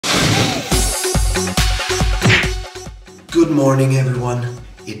Good morning everyone.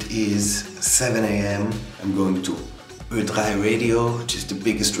 It is 7 a.m. I'm going to M.O.D Radio, which is the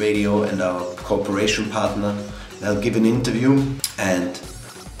biggest radio and our cooperation partner. I'll give an interview and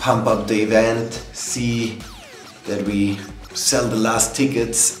pump up the event, see that we sell the last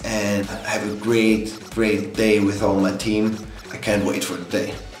tickets and have a great day with all my team. I can't wait for the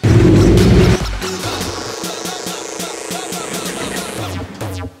day.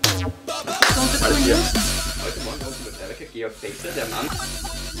 Heute Morgen kommt der Georgie Fechter, der Mann.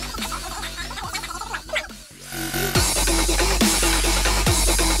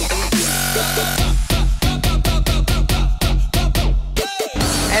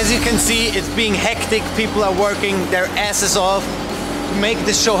 As you can see, it's being hectic. People are working their asses off to make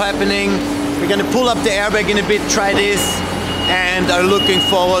this show happening. We're gonna pull up the airbag in a bit, try this, and are looking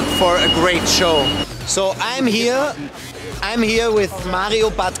forward for a great show. So I'm here with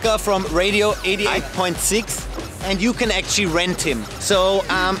Mario Batka from Radio 88.6, and you can actually rent him. So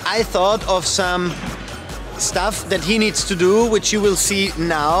I thought of some stuff that he needs to do, which you will see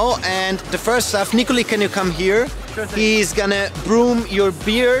now. And the first stuff, Nikoli, can you come here? Sure thing. He's gonna broom your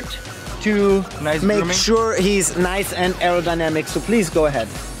beard to make sure he's nice and aerodynamic. So please go ahead.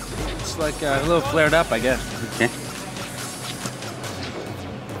 It's like a little flared up, I guess. Okay.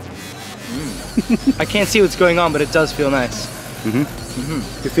 I can't see what's going on, but it does feel nice.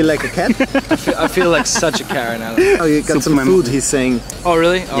 You feel like a cat? I feel like such a cat right now. Oh, you got some food, he's saying. Oh,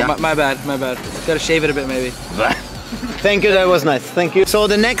 really? Oh, yeah. my bad. Gotta shave it a bit, maybe. Thank you, that was nice. Thank you. So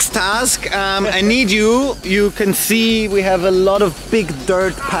the next task, I need you. You can see we have a lot of big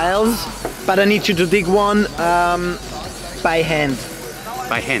dirt piles, but I need you to dig one by hand.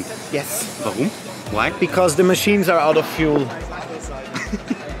 By hand? Yes. Warum? Why? Because the machines are out of fuel.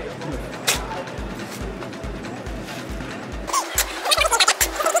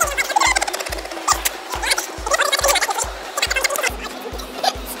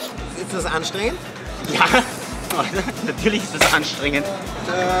 Ist das anstrengend? Ja, natürlich ist das anstrengend.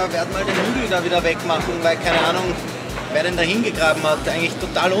 Werden mal den Hügel da wieder wegmachen, weil keine Ahnung, wer denn da hingegraben hat. Eigentlich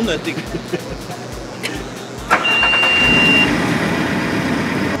total unnötig.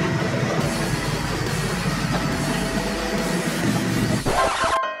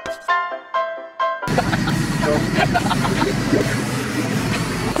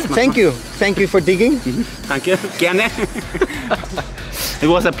 Thank you for digging. Danke, gerne. It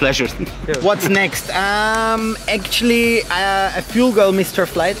was a pleasure. What's next? Actually, a fuel girl missed her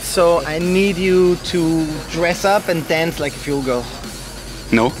flight, so I need you to dress up and dance like a fuel girl.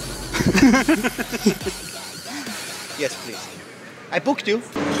 No. Yes, please. I booked you.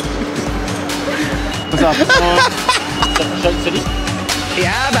 Pass auf.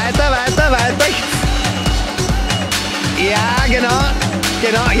 Ja, weiter. Ja, genau,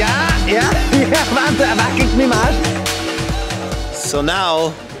 ja, warte, wackelt mit dem Arsch. So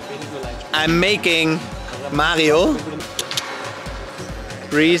now, I'm making Mario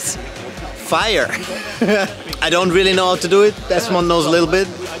breathe fire. I don't really know how to do it, Desmond knows a little bit.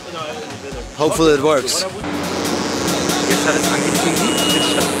 Hopefully it works. Jetzt hat es angefangen.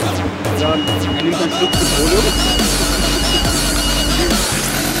 Er nimmt einen Schluck Petroleum.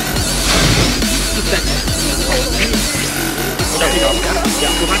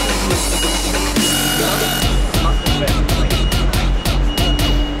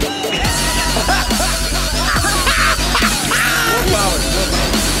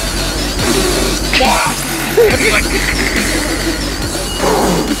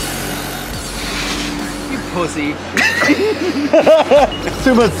 You pussy.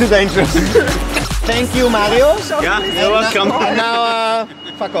 Too much, too dangerous. Thank you, Mario. Yeah, you're welcome. Now,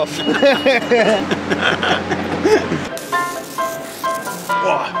 fuck off.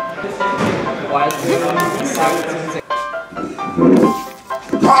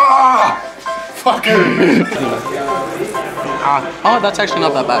 Fuck you! Oh, that's actually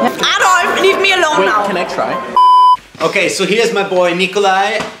not that bad. Adolf, leave me alone now. Can I try? Okay, so here's my boy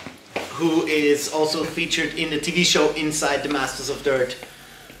Nikolai, who is also featured in the TV show Inside the Masters of Dirt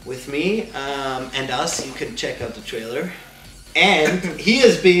with me and us. You can check out the trailer. And he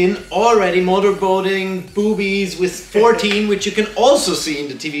has been already motorboating boobies with 14, which you can also see in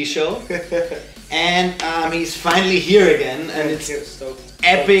the TV show. And he's finally here again, and it's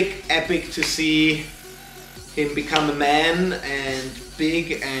epic to see him become a man and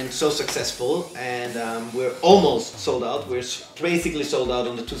big and so successful. And we're almost sold out. We're basically sold out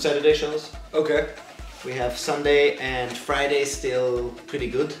on the 2 Saturday shows. Okay. We have Sunday and Friday still pretty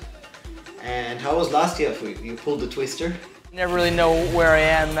good. And how was last year for you? You pulled the twister? Never really know where I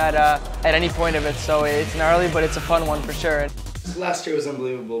am at any point of it, so it's gnarly, but it's a fun one for sure. Last year was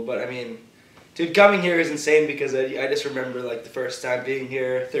unbelievable, but I mean, Dude, coming here is insane because I just remember like the first time being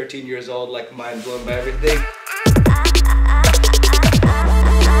here, 13 years old, like mind blown by everything.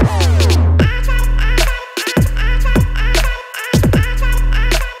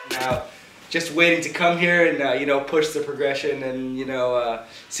 Now, just waiting to come here and you know, push the progression and you know,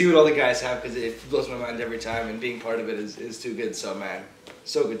 see what all the guys have because it blows my mind every time and being part of it is too good. So man,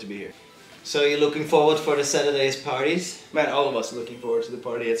 so good to be here. So you're looking forward for the Saturday's parties? Man, all of us are looking forward to the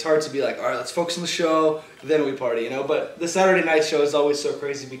party. It's hard to be like, alright, let's focus on the show, then we party, you know? But the Saturday night show is always so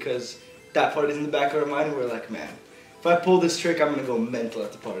crazy because that party's in the back of our mind and we're like, man, if I pull this trick, I'm gonna go mental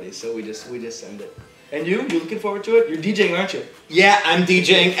at the party. So we just send it. And you looking forward to it? You're DJing, aren't you? Yeah, I'm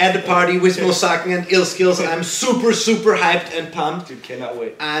DJing at the party with Mosaken and Ill Skills. I'm super hyped and pumped. Dude, cannot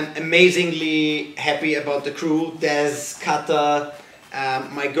wait. I'm amazingly happy about the crew. Des, Kata,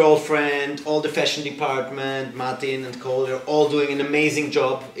 my girlfriend, all the fashion department, Martin and Cole, they're all doing an amazing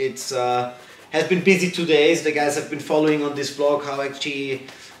job. It's has been busy 2 days. The guys have been following on this vlog how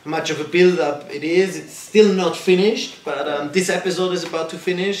much of a build-up it is. It's still not finished, but this episode is about to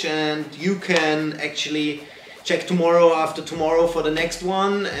finish and you can actually check tomorrow after tomorrow for the next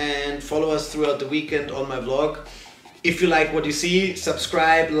one and follow us throughout the weekend on my vlog. If you like what you see,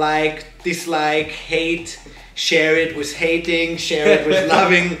 subscribe, like, dislike, hate, share it with hating, share it with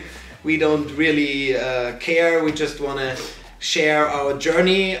loving. We don't really care, we just want to share our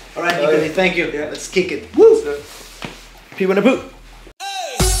journey. Alright, Nikolai, thank you. Yeah. Let's kick it. Woo! People in the boot.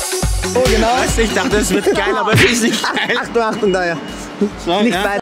 Oh, genau. Ich dachte, es wird geil, aber es ist nicht geil. Achtung, Achtung, da ja. So, nicht ja. weit.